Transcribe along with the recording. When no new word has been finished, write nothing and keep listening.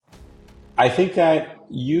I think that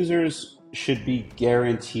users should be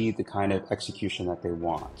guaranteed the kind of execution that they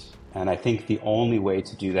want. And I think the only way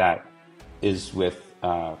to do that is with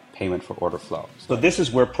payment for order flow. So this is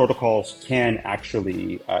where protocols can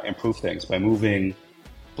actually improve things by moving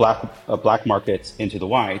black markets into the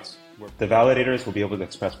white. Where the validators will be able to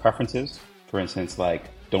express preferences. For instance, like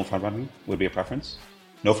don't front run me would be a preference,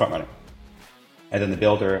 no front running. And then the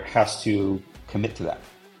builder has to commit to that.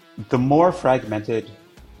 The more fragmented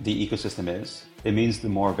the ecosystem is, it means the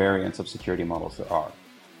more variants of security models there are.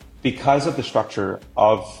 Because of the structure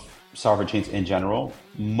of sovereign chains in general,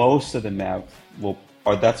 most of the MEV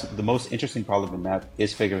that's the most interesting problem in MEV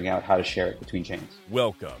is figuring out how to share it between chains.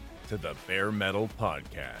 Welcome to the Bare Metal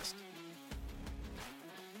Podcast.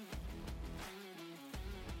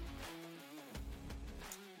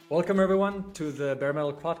 Welcome everyone to the Bare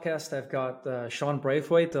Metal Podcast. I've got Sean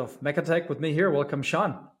Braithwaite of Mekatek with me here. Welcome,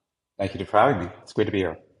 Sean. Thank you for having me. It's great to be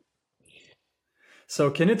here. So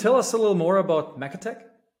can you tell us a little more about Mekatek?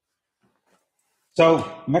 So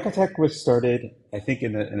Mekatek was started, I think,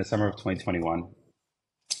 in the summer of 2021,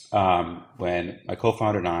 when my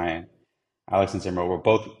co-founder and I, Alex and Zimmer, were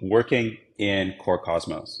both working in Core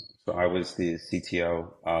Cosmos. So I was the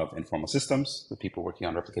CTO of Informal Systems, the people working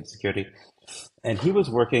on replicated security, and he was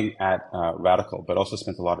working at Radical, but also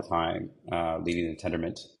spent a lot of time leading the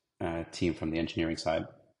Tendermint team from the engineering side.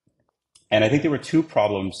 And I think there were two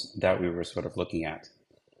problems that we were sort of looking at.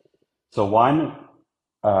 So one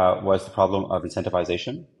was the problem of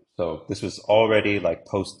incentivization. So this was already like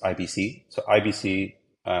post IBC. So IBC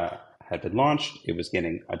had been launched. It was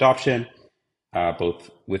gaining adoption,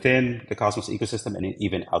 both within the Cosmos ecosystem and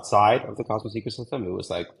even outside of the Cosmos ecosystem. It was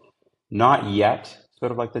like not yet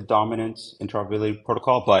sort of like the dominant interoperability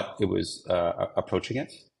protocol, but it was approaching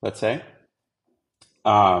it, let's say.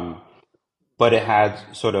 But it had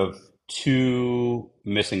sort of two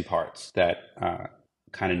missing parts that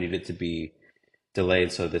kind of needed to be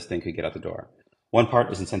delayed so this thing could get out the door. One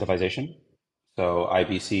part is incentivization. So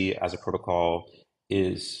IBC as a protocol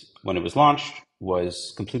when it was launched,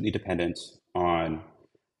 was completely dependent on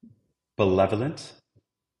benevolent,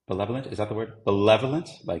 is that the word?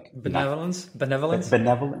 Like benevolent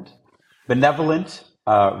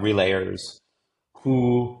relayers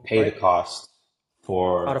who pay the cost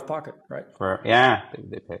for out of pocket, right?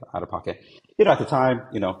 They pay out of pocket. At the time,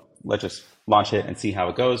 let's just launch it and see how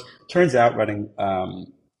it goes. Turns out running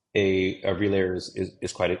a relayer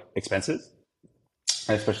is quite expensive,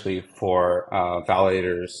 especially for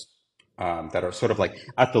validators that are sort of like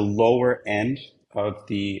at the lower end of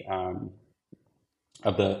the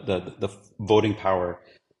voting power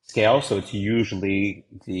scale. So it's usually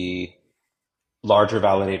the larger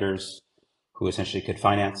validators who essentially could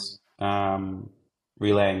finance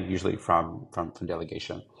relaying, usually from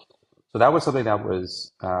delegation. So that was something that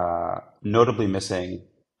was notably missing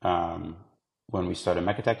when we started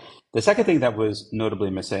Mekatek. The second thing that was notably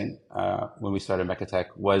missing when we started Mekatek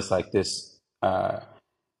was like this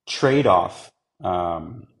trade-off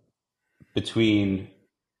between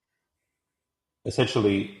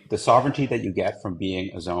essentially the sovereignty that you get from being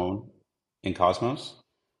a zone in Cosmos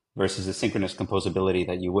versus the synchronous composability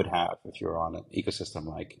that you would have if you're on an ecosystem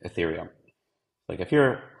like Ethereum. Like if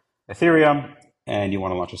you're Ethereum and you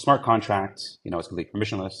want to launch a smart contract, it's completely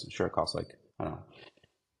permissionless. Sure, it costs like, I don't know,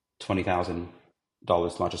 $20,000 to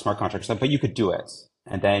launch a smart contract or something, but you could do it.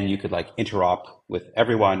 And then you could like interop with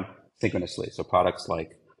everyone synchronously. So products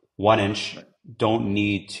like 1inch don't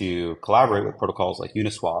need to collaborate with protocols like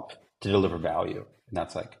Uniswap to deliver value. And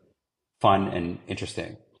that's like fun and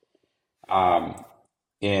interesting.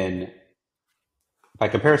 By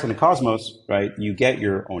comparison to Cosmos, right, you get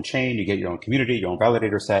your own chain, you get your own community, your own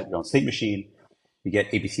validator set, your own state machine. You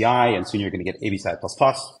get ABCI, and soon you're going to get ABCI++,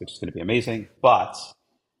 which is going to be amazing. But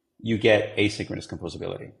you get asynchronous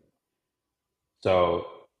composability. So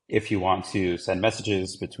if you want to send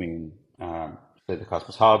messages between, say, the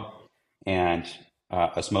Cosmos Hub and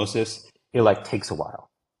Osmosis, it like takes a while.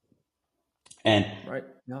 And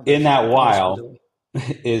in that while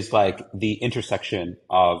is like the intersection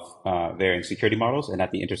of varying security models. And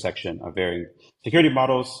at the intersection of varying security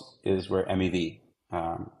models is where MEV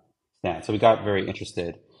stands. So we got very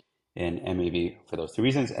interested in MEV for those two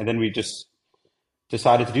reasons. And then we just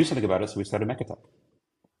decided to do something about it. So we started Mekatek.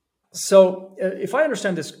 So if I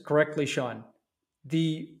understand this correctly, Sean,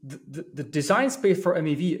 the design space for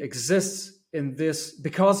MEV exists in this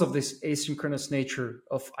because of this asynchronous nature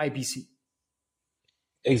of IBC.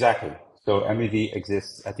 Exactly. So MEV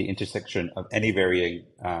exists at the intersection of any varying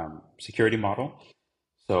security model.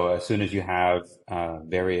 So as soon as you have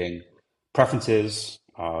varying preferences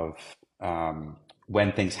of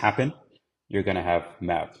when things happen, you're going to have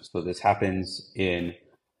MEV. So this happens in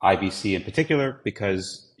IBC in particular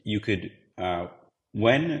because you could,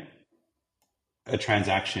 when a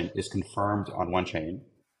transaction is confirmed on one chain,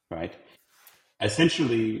 right?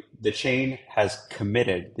 Essentially, the chain has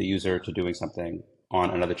committed the user to doing something on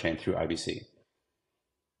another chain through IBC.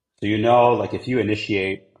 So you know, like if you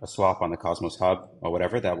initiate a swap on the Cosmos Hub or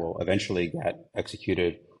whatever, that will eventually get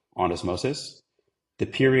executed on Osmosis. The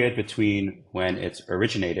period between when it's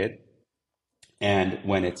originated and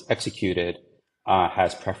when it's executed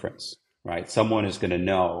has preference, right? Someone is going to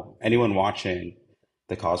know, anyone watching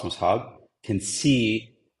the Cosmos Hub can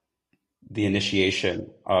see the initiation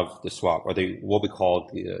of the swap, or what we call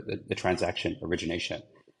the transaction origination.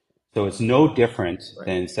 So it's no different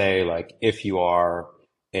than, say, like if you are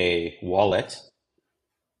a wallet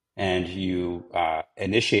and you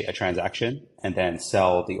initiate a transaction and then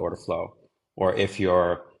sell the order flow, or if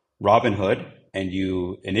you're Robinhood and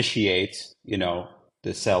you initiate,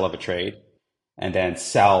 the sell of a trade and then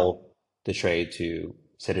sell the trade to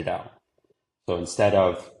Citadel. So instead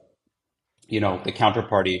of, the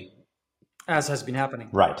counterparty. As has been happening.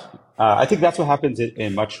 Right. I think that's what happens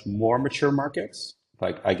in much more mature markets.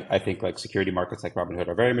 Like I think like security markets like Robinhood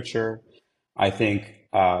are very mature. I think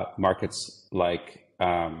markets like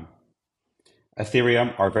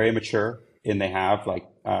Ethereum are very mature, and they have like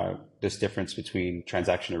this difference between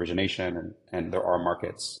transaction origination and there are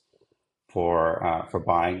markets for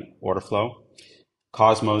buying order flow.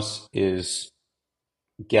 Cosmos is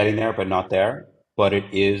getting there, but not there. But it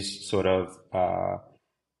is sort of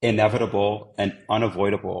inevitable and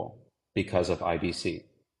unavoidable because of IBC.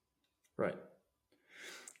 Right.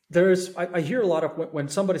 I hear a lot of when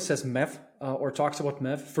somebody says MEV or talks about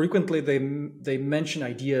MEV, frequently they mention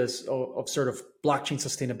ideas of sort of blockchain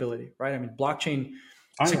sustainability, right? I mean,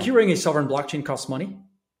 securing a sovereign blockchain costs money,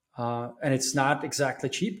 and it's not exactly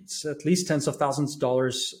cheap. It's at least tens of thousands of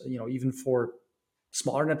dollars, even for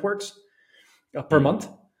smaller networks per month.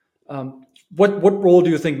 What role do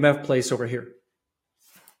you think MEV plays over here?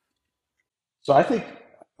 So I think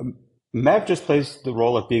MEV just plays the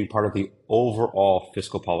role of being part of the overall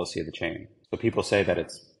fiscal policy of the chain. So people say that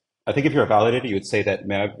I think if you're a validator, you would say that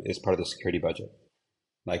MEV is part of the security budget.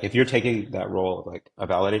 Like if you're taking that role of like a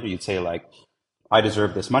validator, you'd say like, I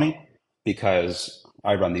deserve this money because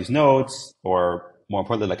I run these nodes, or more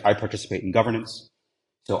importantly, like I participate in governance.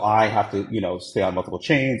 So I have to, stay on multiple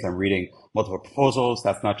chains. I'm reading multiple proposals.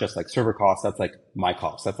 That's not just like server costs. That's like my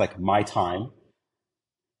costs. That's like my time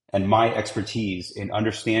and my expertise in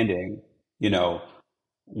understanding,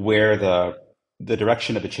 where the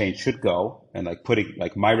direction of the chain should go, and like putting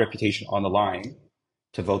like my reputation on the line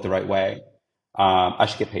to vote the right way. I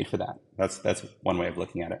should get paid for that. That's one way of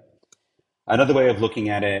looking at it. Another way of looking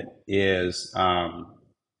at it is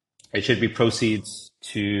it should be proceeds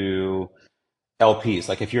to LPs.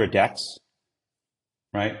 Like if you're a DEX,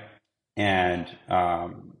 right, and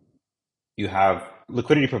you have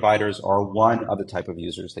liquidity providers are one other type of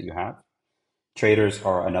users that you have. Traders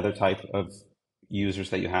are another type of users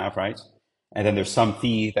that you have, right? And then there's some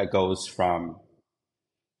fee that goes from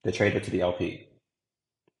the trader to the LP.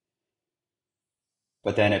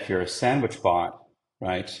 But then if you're a sandwich bot,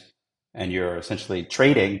 right, and you're essentially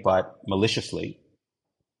trading but maliciously,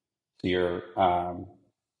 so you're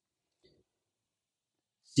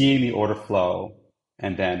seeing the order flow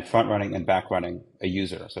and then front running and back running a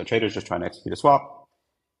user. So a trader is just trying to execute a swap.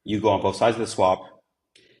 You go on both sides of the swap,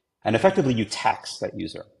 and effectively you tax that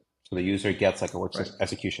user. So the user gets like a work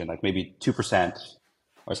execution, like maybe 2%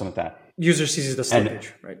 or something like that. User sees the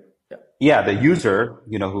slippage, right? Yeah, the user,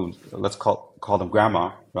 who let's call them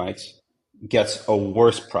grandma, right, gets a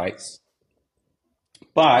worse price.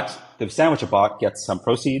 But the sandwich bot gets some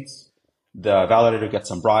proceeds, the validator gets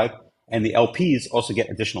some bribe, and the LPs also get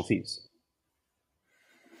additional fees.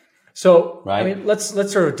 So, right? I mean, let's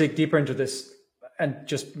sort of dig deeper into this and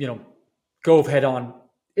just, go head on.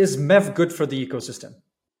 Is MEV good for the ecosystem?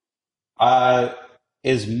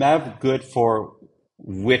 Is MEV good for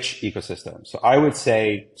which ecosystem? So I would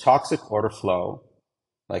say toxic order flow,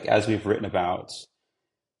 like as we've written about,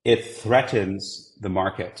 it threatens the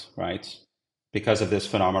market, right? Because of this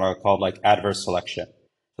phenomenon called like adverse selection.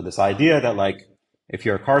 So this idea that like, if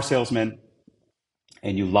you're a car salesman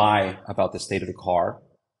and you lie about the state of the car,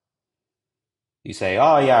 you say,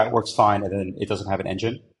 oh yeah, it works fine, and then it doesn't have an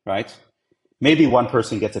engine, right? Maybe one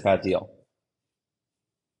person gets a bad deal.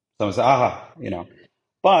 Someone says,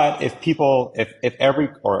 But if every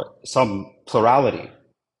or some plurality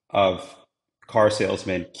of car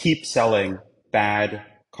salesmen keep selling bad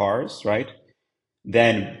cars, right,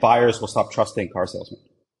 then buyers will stop trusting car salesmen.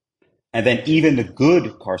 And then even the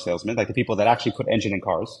good car salesmen, like the people that actually put engine in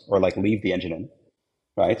cars or like leave the engine in,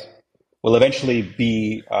 right, will eventually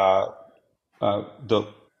be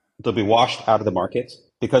they'll be washed out of the market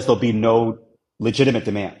because there'll be no legitimate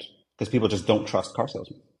demand because people just don't trust car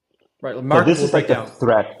salesmen. Right. The So market this will is break like the down.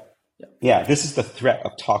 threat. Yeah. Yeah, this is the threat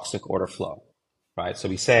of toxic order flow, right? So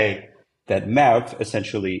we say that MEV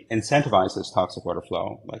essentially incentivizes toxic order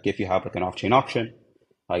flow. Like if you have like an off-chain auction,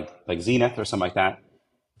 like Zenith or something like that,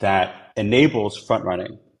 that enables front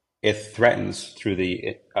running, it threatens through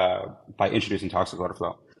the by introducing toxic order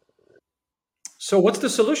flow. So what's the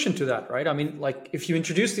solution to that, right? I mean, like if you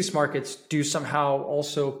introduce these markets, do you somehow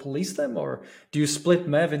also police them, or do you split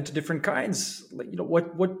MEV into different kinds? Like,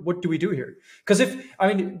 what do we do here? Because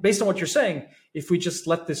based on what you're saying, if we just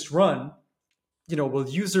let this run, will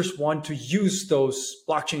users want to use those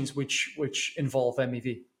blockchains which involve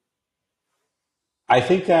MEV? I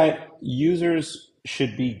think that users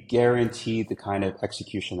should be guaranteed the kind of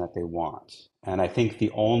execution that they want. And I think the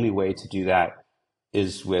only way to do that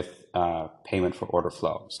is with payment for order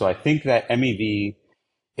flow. So I think that MEV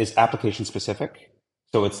is application specific.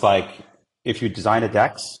 So it's like if you design a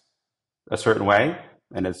DEX a certain way,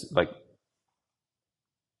 and it's like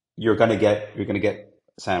you're gonna get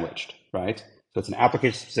sandwiched, right? So it's an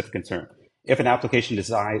application specific concern. If an application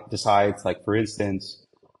decides, like for instance,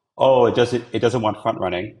 oh, it doesn't want front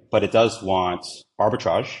running, but it does want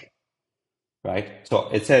arbitrage, right? So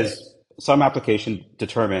it says some application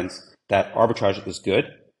determines that arbitrage is good,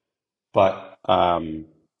 but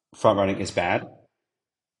front running is bad.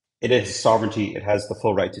 It is sovereignty. It has the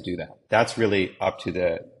full right to do that. That's really up to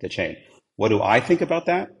the chain. What do I think about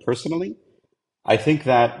that personally? I think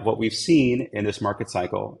that what we've seen in this market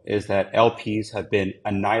cycle is that LPs have been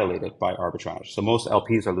annihilated by arbitrage. So most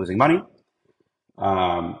LPs are losing money.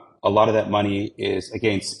 A lot of that money is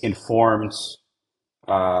against informed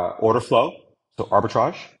order flow, so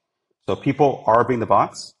arbitrage. So people arbing the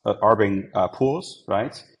bots, arbing pools,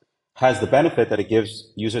 right, has the benefit that it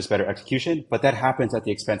gives users better execution, but that happens at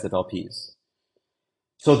the expense of LPs.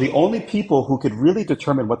 So the only people who could really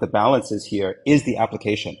determine what the balance is here is the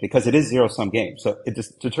application, because it is zero-sum game. So it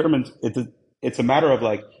just determines, it's a matter of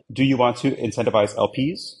like, do you want to incentivize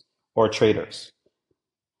LPs or traders?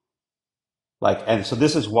 Like, and so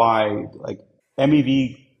this is why like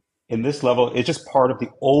MEV in this level is just part of the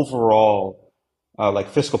overall like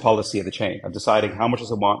fiscal policy of the chain of deciding how much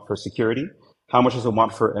does it want for security, how much does it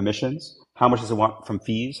want for emissions, how much does it want from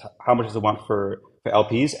fees, how much does it want for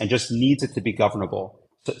LPs, and just needs it to be governable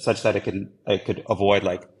such that it could avoid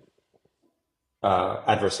like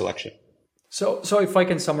adverse selection. So if I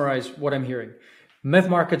can summarize what I'm hearing, MEV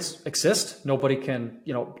markets exist. Nobody can,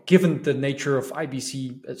 given the nature of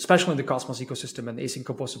IBC, especially in the Cosmos ecosystem and async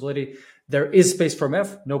composability, there is space for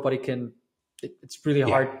MEV. Nobody can, it's really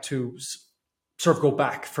hard to sort of go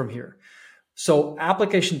back from here. So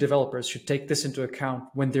application developers should take this into account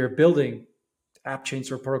when they're building app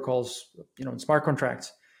chains or protocols, in smart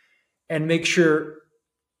contracts, and make sure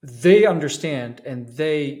they understand and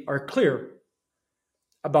they are clear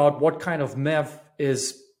about what kind of MEV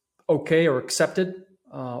is okay or accepted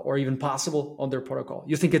or even possible on their protocol.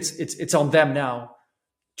 You think it's on them now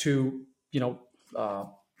to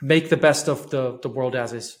make the best of the world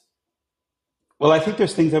as is? Well, I think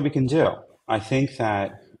there's things that we can do. I think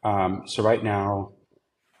that so right now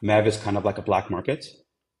MEV is kind of like a black market,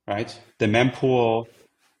 right? The mempool,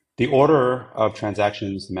 the order of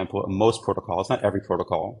transactions, the mempool, most protocols, not every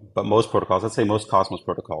protocol, but most protocols, let's say most Cosmos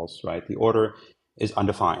protocols, right? The order is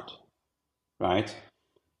undefined, right?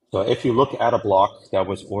 So if you look at a block that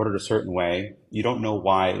was ordered a certain way, you don't know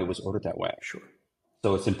why it was ordered that way. Sure.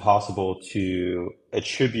 So it's impossible to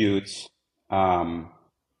attribute, some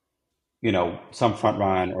front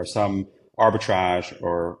run or some arbitrage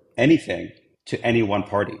or anything to any one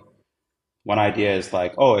party. One idea is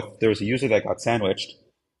like, oh, if there was a user that got sandwiched,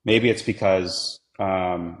 maybe it's because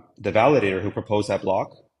the validator who proposed that block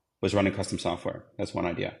was running custom software. That's one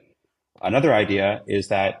idea. Another idea is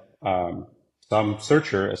that some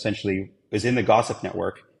searcher essentially is in the gossip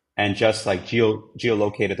network and just like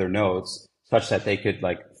geolocated their nodes such that they could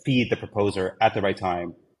like feed the proposer at the right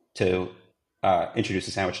time to introduce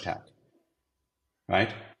a sandwich attack,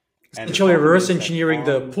 right? Essentially reverse engineering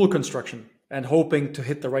the pool construction and hoping to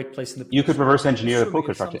hit the right place in the pool. You could reverse engineer the pool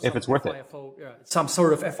construction if it's worth it. Some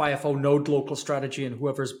sort of FIFO node local strategy and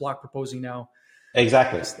whoever's block proposing now.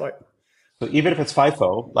 Exactly. So even if it's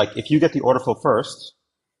FIFO, like if you get the order flow first,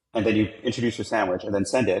 and then you introduce your sandwich and then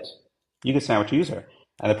send it, you can sandwich a user.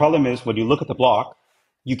 And the problem is when you look at the block,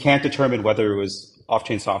 you can't determine whether it was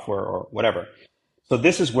off-chain software or whatever. So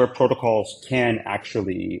this is where protocols can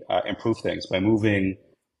actually improve things by moving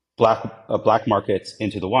black markets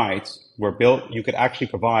into the white, where you could actually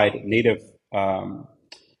provide native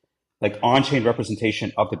like on-chain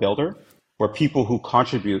representation of the builder, where people who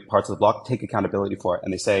contribute parts of the block take accountability for it,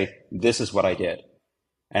 and they say, "This is what I did."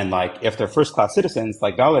 And like if they're first-class citizens,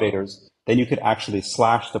 like validators, then you could actually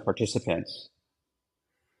slash the participants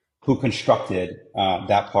who constructed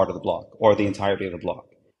that part of the block or the entirety of the block.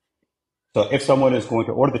 So if someone is going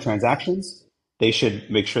to order the transactions, they should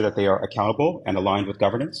make sure that they are accountable and aligned with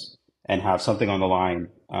governance and have something on the line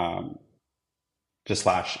to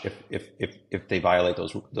slash if they violate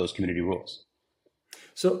those community rules.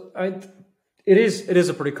 So it is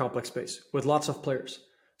a pretty complex space with lots of players.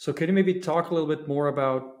 So can you maybe talk a little bit more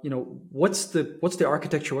about, what's the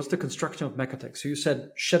architecture, what's the construction of Mekatek? So you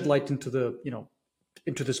said shed light into the,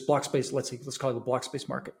 into this block space, let's call it the block space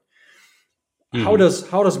market. Mm-hmm. How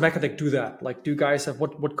does Mekatek do that? Like, do you guys have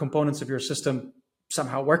what components of your system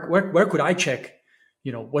somehow, where could I check,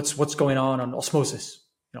 what's going on Osmosis?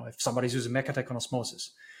 If somebody's using Mekatek on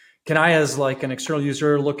Osmosis, can I, as like an external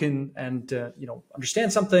user, look in and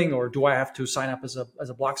understand something, or do I have to sign up as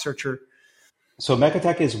a block searcher? So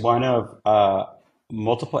Mekatek is one of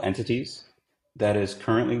multiple entities that is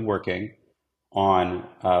currently working on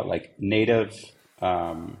like native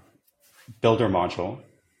builder module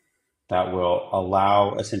that will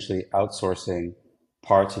allow essentially outsourcing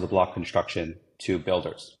parts of the block construction to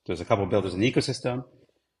builders. There's a couple of builders in the ecosystem.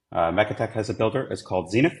 Mekatek has a builder, it's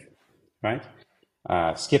called Zenith, right?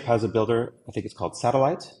 Skip has a builder, I think it's called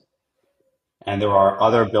Satellite. And there are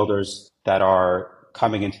other builders that are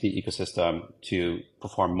coming into the ecosystem to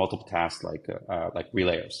perform multiple tasks like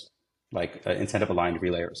relayers, like incentive-aligned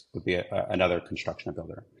relayers would be another construction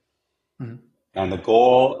builder. Mm-hmm. And the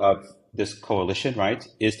goal of this coalition, right,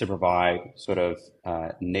 is to provide sort of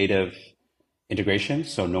native integration,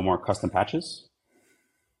 so no more custom patches.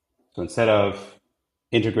 So instead of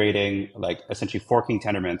integrating, like essentially forking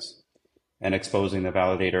Tendermint and exposing the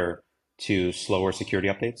validator to slower security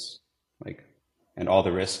updates, and all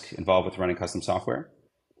the risk involved with running custom software,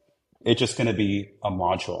 it's just going to be a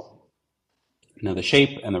module. Now, the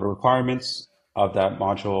shape and the requirements of that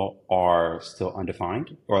module are still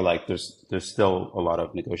undefined, or there's still a lot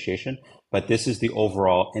of negotiation, but this is the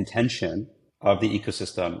overall intention of the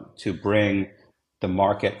ecosystem to bring the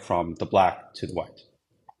market from the black to the white.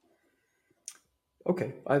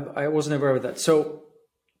 Okay, I wasn't aware of that. So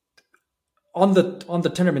on the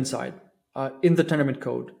Tendermint side, in the Tendermint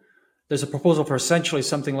code, there's a proposal for essentially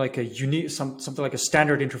something like a something like a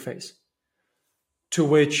standard interface to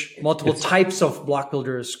which multiple types of block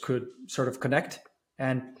builders could sort of connect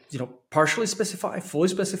and partially specify, fully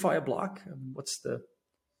specify a block.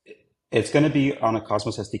 It's going to be on a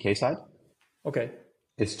Cosmos SDK side. Okay.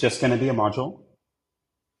 It's just going to be a module,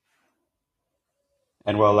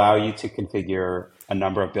 and will allow you to configure a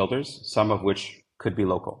number of builders, some of which could be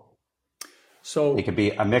local. So it could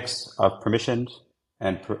be a mix of permissioned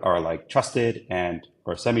or like trusted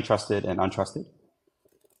or semi-trusted and untrusted.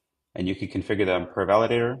 And you can configure them per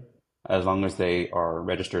validator as long as they are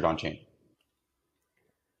registered on chain.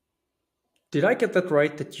 Did I get that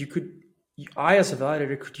right? That I as a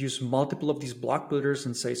validator could use multiple of these block builders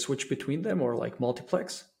and say switch between them, or like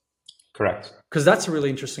multiplex? Correct. Because that's a really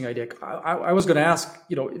interesting idea. I was going to ask,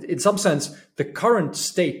 in some sense, the current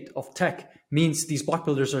state of tech means these block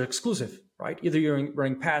builders are exclusive, right? Either you're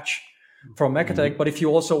running patch from Mekatek, mm-hmm. but if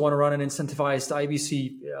you also want to run an incentivized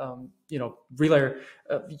IBC, relayer,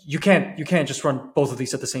 you can't just run both of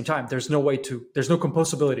these at the same time. There's no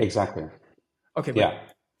composability. Exactly. Okay. Yeah.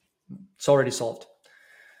 It's already solved.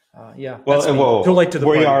 Yeah. Well, too late to the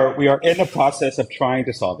party. We are in the process of trying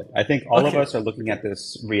to solve it. I think all of us are looking at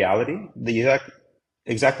this reality.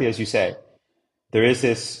 Exactly as you say, there is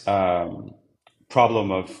this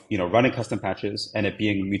problem of running custom patches and it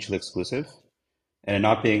being mutually exclusive. And it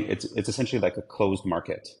not being, it's essentially like a closed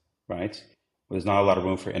market, right? There's not a lot of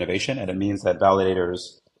room for innovation, and it means that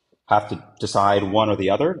validators have to decide one or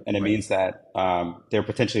the other, and it means that they're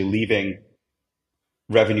potentially leaving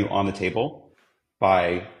revenue on the table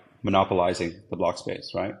by monopolizing the block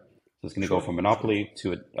space, right? So it's going to go from monopoly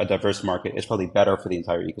to a diverse market. It's probably better for the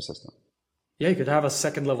entire ecosystem. Yeah, you could have a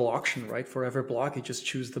second level auction, right? For every block, you just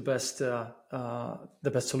choose the best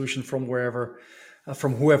solution from wherever.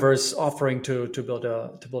 From whoever is offering to build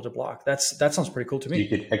a block. That sounds pretty cool to me. You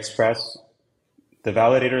could the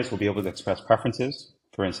validators will be able to express preferences.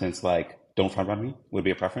 For instance, like don't front run me would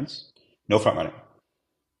be a preference. No front running.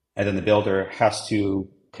 And then the builder has to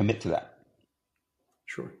commit to that.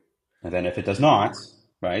 Sure. And then if it does not,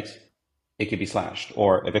 right, it could be slashed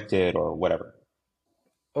or evicted or whatever.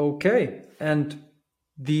 Okay. And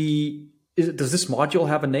is does this module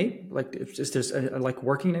have a name? Like, is there a like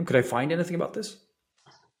working name? Could I find anything about this?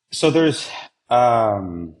 So there's,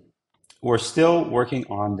 we're still working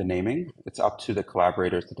on the naming. It's up to the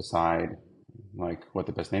collaborators to decide like what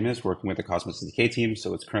the best name is, working with the Cosmos SDK team.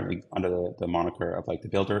 So it's currently under the moniker of like the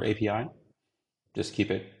Builder API. Just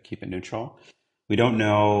keep it neutral. We don't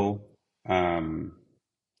know. I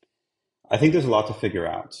think there's a lot to figure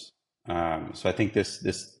out. So I think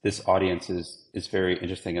this audience is very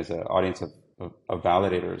interesting as an audience of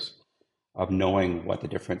validators, of knowing what the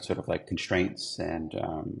different sort of like constraints and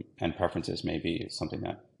preferences may be, is something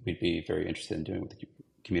that we'd be very interested in doing with the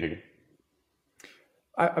community.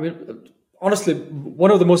 I mean, honestly,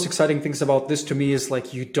 one of the most exciting things about this to me is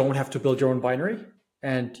like you don't have to build your own binary,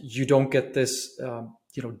 and you don't get this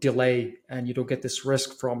delay, and you don't get this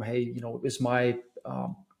risk from, hey, is my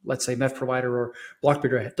let's say MEV provider or block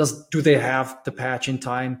builder, do they have the patch in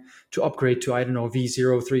time to upgrade to, I don't know,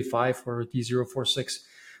 V035 or V046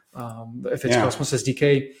 if it's Cosmos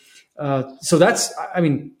SDK. So that's, I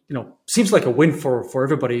mean, seems like a win for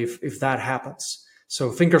everybody if that happens. So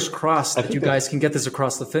fingers crossed that you guys can get this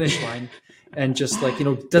across the finish line, and just like,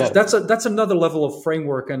 that's another level of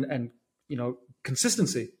framework and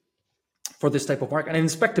consistency for this type of market, and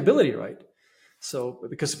inspectability, right? So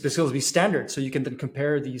because it'll be standard, so you can then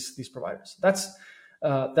compare these providers. That's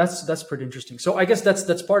pretty interesting. So I guess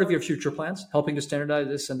that's part of your future plans, helping to standardize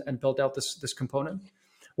this and build out this component.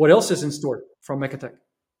 What else is in store from Mekatek?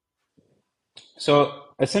 So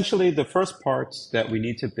essentially, the first parts that we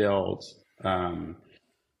need to build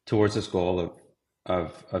towards this goal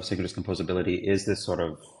of synchronous composability is this sort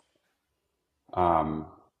of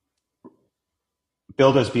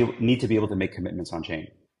builders need to be able to make commitments on chain.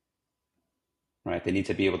 Right? They need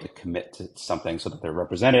to be able to commit to something so that they're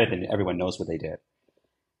represented and everyone knows what they did.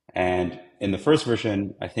 And in the first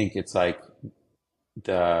version, I think it's like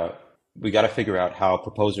we got to figure out how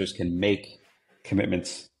proposers can make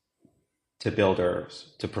commitments to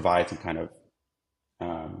builders to provide some kind of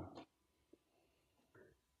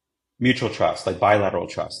mutual trust, like bilateral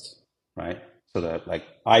trust, right? So that like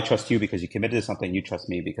I trust you because you committed to something, you trust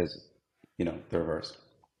me because the reverse.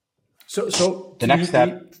 So the next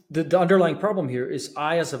step, the underlying problem here is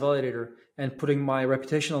I, as a validator, and putting my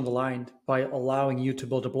reputation on the line by allowing you to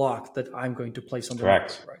build a block that I'm going to place on the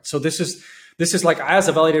correct. Right. So this is like, I, as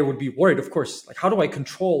a validator, would be worried, of course. Like, how do I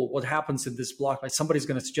control what happens in this block? Like, somebody's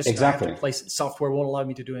going to suggest exactly. I have to place it. Software won't allow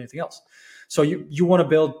me to do anything else. So you want to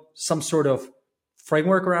build some sort of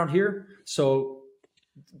framework around here. So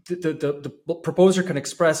the proposer can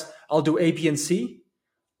express, I'll do A, B, and C,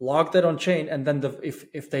 log that on chain, and then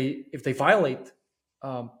if they violate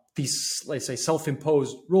these, let's say,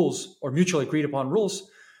 self-imposed rules or mutually agreed upon rules,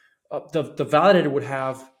 the validator would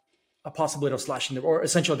have a possibility of slashing them, or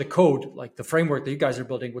essentially the code, like the framework that you guys are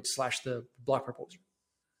building, would slash the block proposer.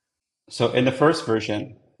 So in the first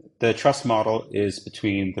version, the trust model is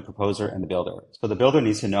between the proposer and the builder. So the builder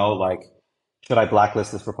needs to know, like, should I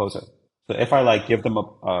blacklist this proposer? So if I like give them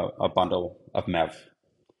a bundle of MEV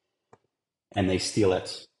and they steal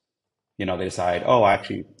it, they decide,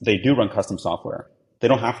 actually, they do run custom software. They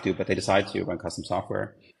don't have to, but they decide to run custom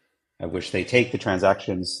software, at which they take the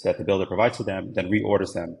transactions that the builder provides to them, then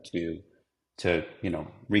reorders them to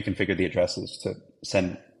reconfigure the addresses to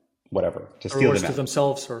send whatever, to steal them to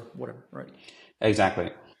themselves or whatever, right?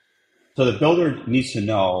 Exactly. So the builder needs to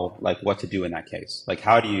know like what to do in that case. Like,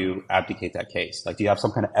 how do you abdicate that case? Like, do you have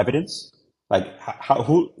some kind of evidence? Like,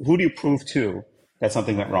 who do you prove to that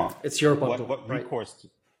something went wrong? It's your bundle. What right? recourse?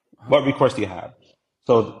 What recourse do you have?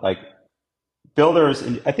 So like builders,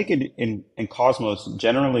 I think in Cosmos,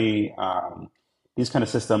 generally, these kind of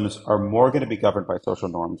systems are more going to be governed by social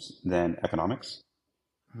norms than economics.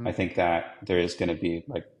 Mm-hmm. I think that there is going to be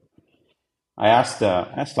like, I asked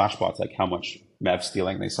Flashbots like how much MEV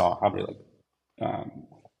stealing they saw, how many like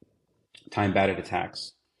time batted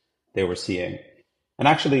attacks they were seeing, and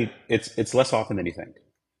actually it's less often than you think.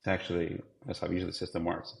 It's actually, that's how usually the system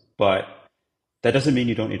works, but that doesn't mean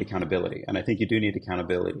you don't need accountability. And I think you do need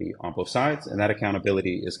accountability on both sides. And that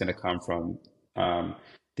accountability is going to come from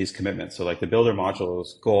these commitments. So like the builder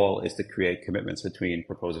module's goal is to create commitments between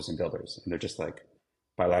proposers and builders. And they're just like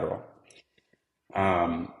bilateral.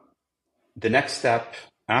 The next step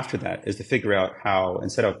after that is to figure out how,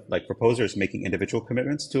 instead of like proposers making individual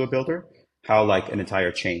commitments to a builder, how like an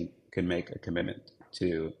entire chain can make a commitment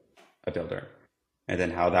to a builder. And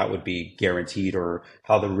then how that would be guaranteed, or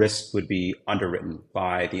how the risk would be underwritten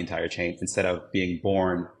by the entire chain instead of being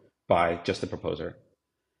borne by just the proposer.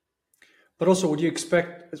 But also, would you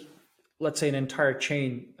expect, let's say, an entire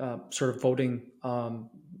chain sort of voting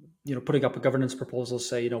putting up a governance proposal,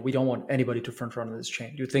 say, we don't want anybody to front run on this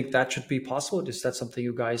chain. Do you think that should be possible? Is that something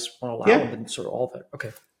you guys want to allow, Yeah, and then sort of all of it?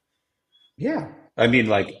 Okay. yeah. I mean,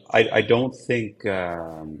 like, I don't think,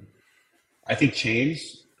 I think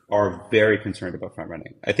chains are very concerned about front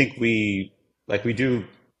running. I think we do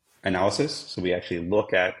analysis. So we actually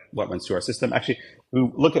look at what runs through our system. Actually, we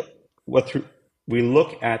look at what through, we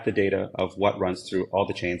look at the data of what runs through all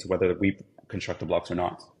the chains, whether we construct the blocks or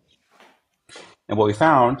not. And what we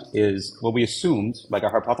found is what we assumed, like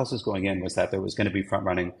our hypothesis going in was that there was going to be front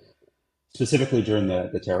running specifically during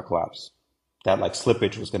the Terra collapse, that like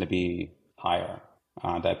slippage was going to be higher,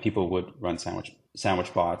 that people would run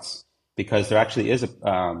sandwich bots because there actually is a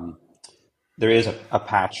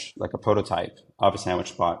patch, like a prototype of a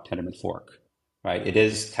sandwich bot Tendermint fork, right? It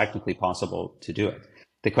is technically possible to do it.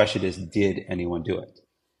 The question is, did anyone do it?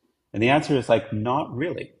 And the answer is like, not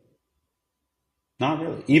really. Not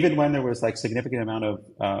really. Even when there was like significant amount of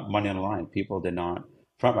money on the line, people did not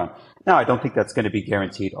front run. Now, I don't think that's going to be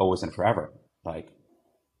guaranteed always and forever. Like,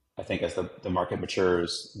 I think as the market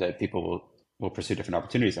matures, that people will pursue different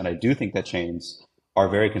opportunities. And I do think that chains are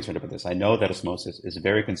very concerned about this. I know that Osmosis is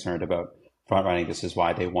very concerned about front running. This is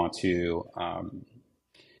why they want to,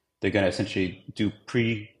 they're going to essentially do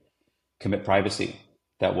pre-commit privacy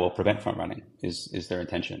that will prevent front running is their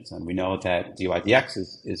intentions. And we know that DYDX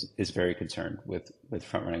is very concerned with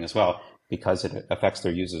front running as well, because it affects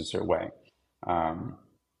their users a certain way.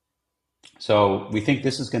 So we think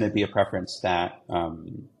this is going to be a preference that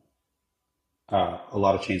a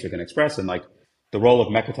lot of chains are going to express. And like the role of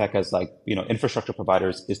Mekatek as like, infrastructure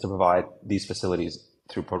providers is to provide these facilities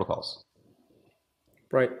through protocols.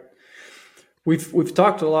 Right. We've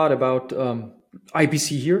talked a lot about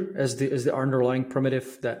IBC here as the underlying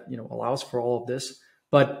primitive that allows for all of this.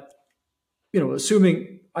 But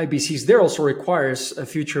assuming IBCs there also requires a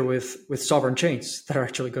future with sovereign chains that are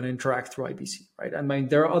actually going to interact through IBC, right? I mean,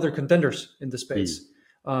 there are other contenders in the space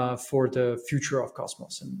for the future of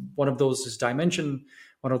Cosmos, and one of those is Dimension,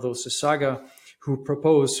 one of those is Saga, who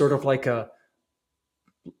propose sort of like a,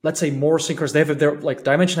 let's say, more synchronous. They have their, like,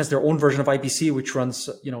 Dimension has their own version of IBC, which runs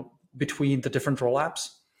between the different rollups.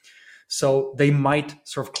 So they might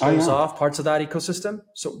sort of close off parts of that ecosystem.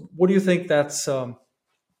 So what do you think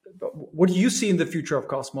what do you see in the future of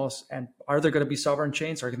Cosmos? And are there going to be sovereign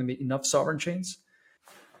chains? Are there going to be enough sovereign chains?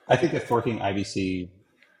 I think that forking IBC,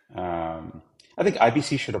 I think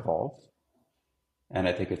IBC should evolve. And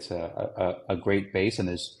I think it's a great base. And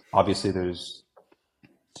there's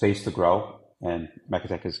space to grow. And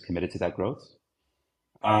Mekatek is committed to that growth.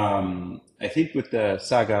 I think with the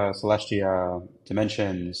Saga, Celestia,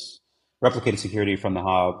 Dimensions, replicated security from the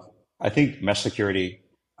hub, I think mesh security,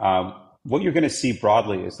 what you're going to see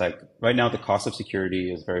broadly is like right now the cost of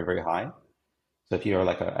security is very, very high. So if you're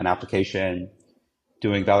like an application,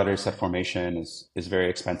 doing validator set formation is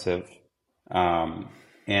very expensive, and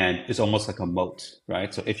it's almost like a moat,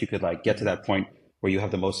 right? So if you could like get to that point where you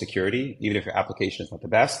have the most security, even if your application is not the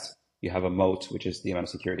best, you have a moat, which is the amount of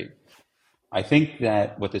security. I think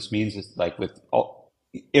that what this means is like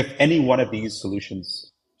if any one of these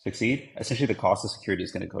solutions succeed, essentially the cost of security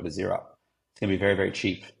is going to go to zero. It's going to be very, very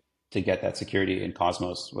cheap to get that security in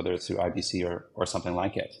Cosmos, whether it's through IBC or something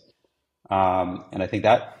like it. And I think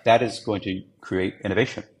that is going to create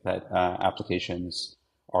innovation, that applications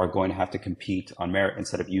are going to have to compete on merit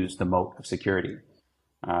instead of use the moat of security.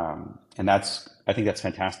 And I think that's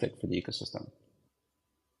fantastic for the ecosystem.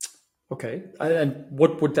 Okay. And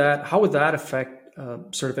how would that affect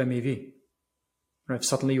sort of MEV? If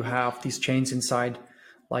suddenly you have these chains inside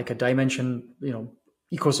like a Dimension,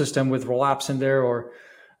 ecosystem with rollups in there, or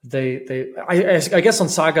I guess on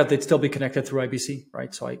Saga, they'd still be connected through IBC,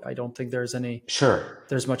 right? So I don't think there's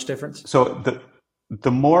much difference. So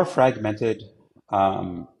the more fragmented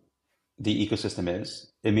the ecosystem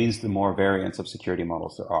is, it means the more variants of security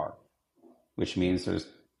models there are, which means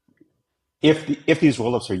if these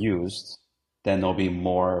rollups are used, then there'll be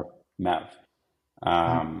more MEV.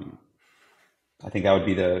 I think that would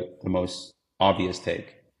be the most obvious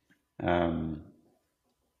take.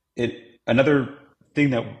 Another thing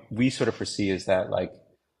that we sort of foresee is that, like,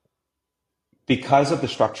 because of the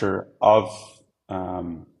structure of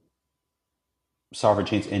sovereign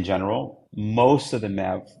chains in general, most of the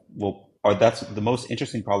MEV that's the most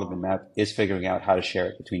interesting problem in MEV is figuring out how to share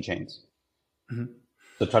it between chains. Mm-hmm.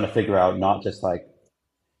 So trying to figure out not just like,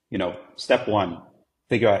 step one,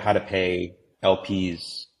 figure out how to pay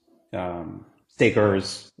LPs,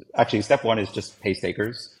 stakers. Actually, step one is just pay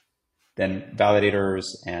stakers, then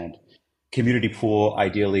validators and community pool,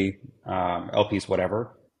 ideally, LPs,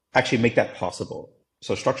 whatever. Actually make that possible.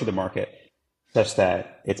 So structure the market such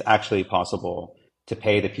that it's actually possible to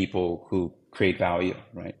pay the people who create value,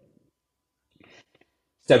 right?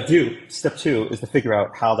 Step two is to figure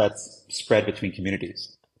out how that's spread between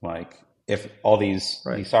communities. Like if all these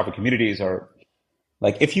Right. software communities are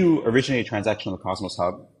like, if you originate a transaction on the Cosmos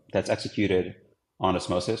Hub that's executed on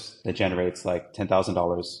Osmosis that generates like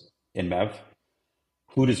 $10,000 in MEV,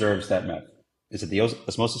 who deserves that MEV? Is it the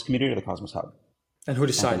Osmosis community or the Cosmos Hub? And who And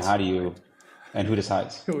then decides? how do you, and who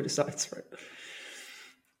decides? Who decides, right?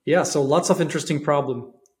 Yeah, so lots of interesting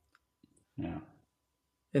problem Yeah.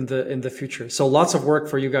 in the future. So lots of work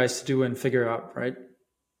for you guys to do and figure out, right?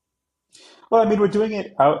 Well, I mean, we're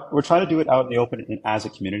trying to do it out in the open as a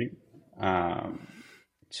community, um,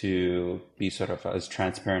 to be sort of as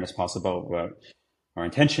transparent as possible about our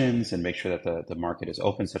intentions and make sure that the market is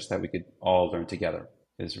open such that we could all learn together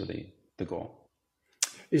is really the goal.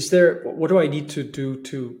 What do I need to do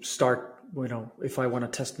to start, if I want to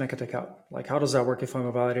test Mekatek out? Like, how does that work if I'm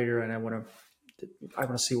a validator and I want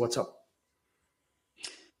to see what's up?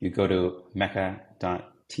 You go to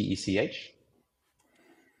mecha.tech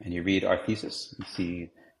and you read our thesis and see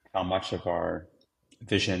how much of our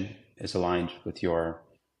vision is aligned with your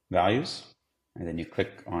values. And then you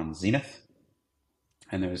click on Zenith.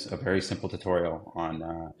 And there's a very simple tutorial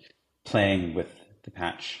on playing with the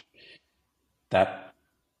patch. That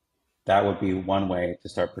would be one way to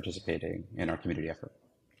start participating in our community effort.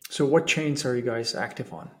 So what chains are you guys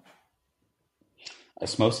active on?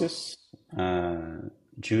 Osmosis,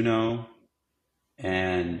 Juno,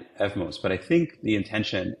 and Evmos. But I think the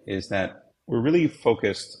intention is that we're really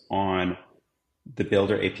focused on the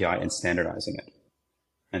Builder API and standardizing it,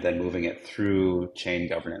 and then moving it through chain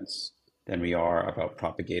governance than we are about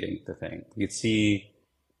propagating the thing. You could see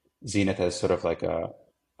Zenith as sort of like a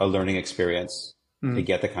learning experience to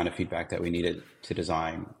get the kind of feedback that we needed to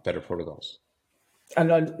design better protocols.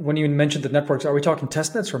 And when you mentioned the networks, are we talking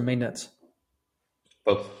testnets or mainnets?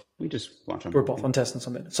 Both. We just launch them. We're both on testnets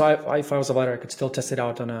on mainnet. So if I was a validator, I could still test it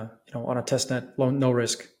out on a testnet, no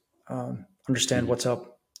risk, understand what's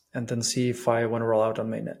up, and then see if I want to roll out on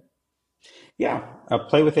mainnet. Yeah,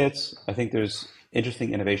 play with it. I think there's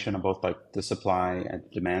interesting innovation on both like the supply and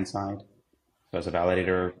demand side. So as a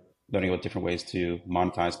validator, learning about different ways to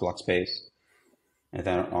monetize block space. And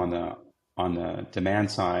then on the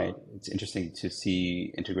demand side, it's interesting to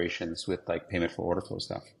see integrations with like payment for order flow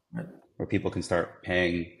stuff, right, where people can start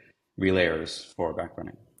paying relayers for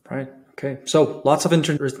backrunning. Right. Okay. So lots of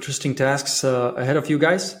interesting tasks ahead of you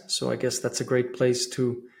guys. So I guess that's a great place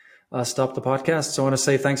to stop the podcast. So I want to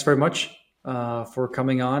say thanks very much for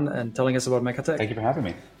coming on and telling us about Mekatek. Thank you for having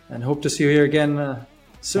me. And hope to see you here again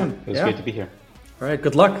soon. Yeah, it was great to be here. All right.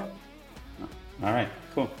 Good luck. All right.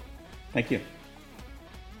 Cool. Thank you.